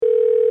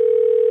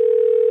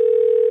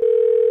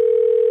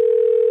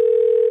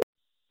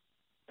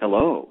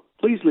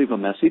Please leave a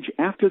message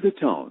after the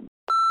tone.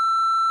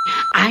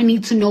 I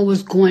need to know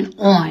what's going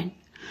on.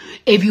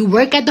 If you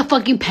work at the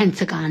fucking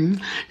Pentagon,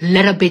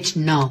 let a bitch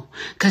know.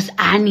 Cause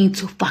I need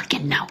to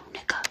fucking know,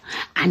 nigga.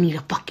 I need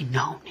to fucking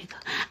know, nigga.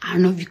 I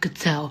don't know if you could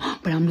tell,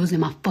 but I'm losing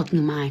my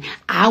fucking mind.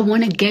 I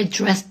want to get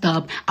dressed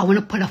up. I want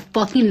to put a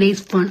fucking lace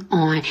front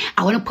on.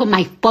 I want to put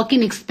my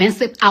fucking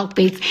expensive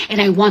outfits,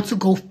 and I want to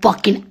go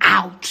fucking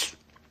out.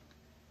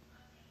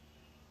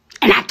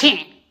 And I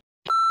can't.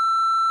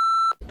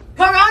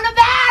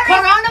 Coronavirus!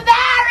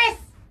 Coronavirus!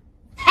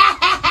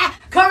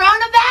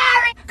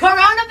 Coronavirus!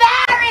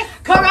 Coronavirus!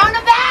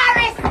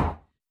 Coronavirus!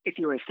 If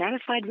you are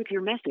satisfied with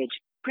your message,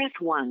 press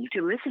 1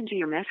 to listen to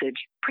your message.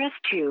 Press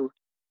 2.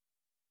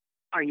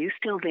 Are you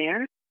still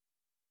there?